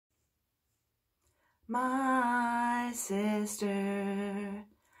My sister,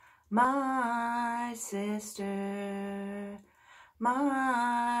 my sister,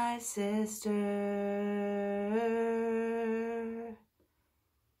 my sister.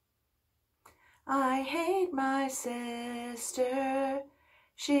 I hate my sister,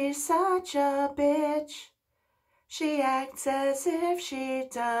 she's such a bitch. She acts as if she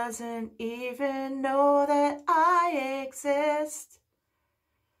doesn't even know that I exist.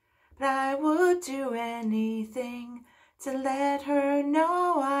 But I would do anything to let her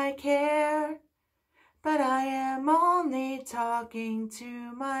know I care. But I am only talking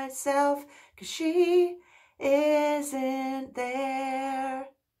to myself, 'cause she isn't there.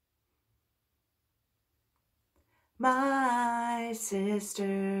 My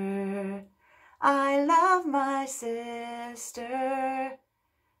sister, I love my sister.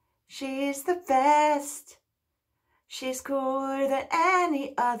 She's the best. She's cooler than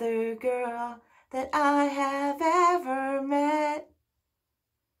any other girl that I have ever met.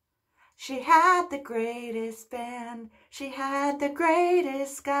 She had the greatest band. She had the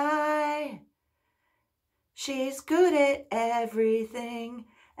greatest guy. She's good at everything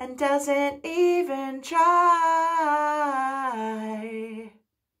and doesn't even try.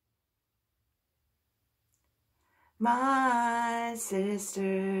 My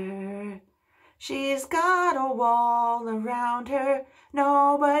sister, she's got a wall around her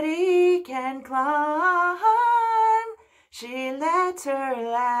nobody can climb. She lets her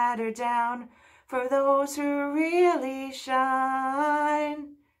ladder down for those who really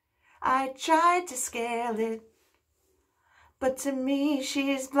shine. I tried to scale it, but to me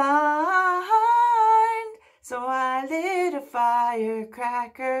she's blind. So I lit a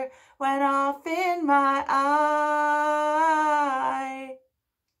firecracker, went off in my eye.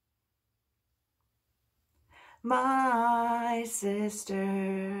 My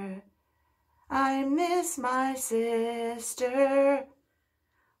sister, I miss my sister.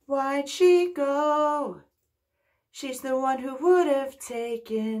 Why'd she go? She's the one who would have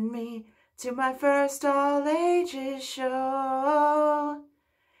taken me to my first all-ages show.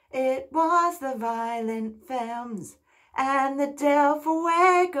 It was the Violent Femmes and the Del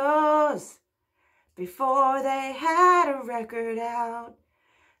Fuegos before they had a record out,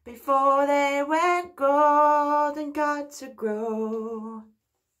 before they went gold and got to grow.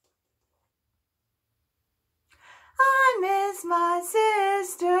 I miss my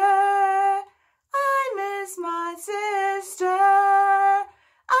sister, I miss my sister.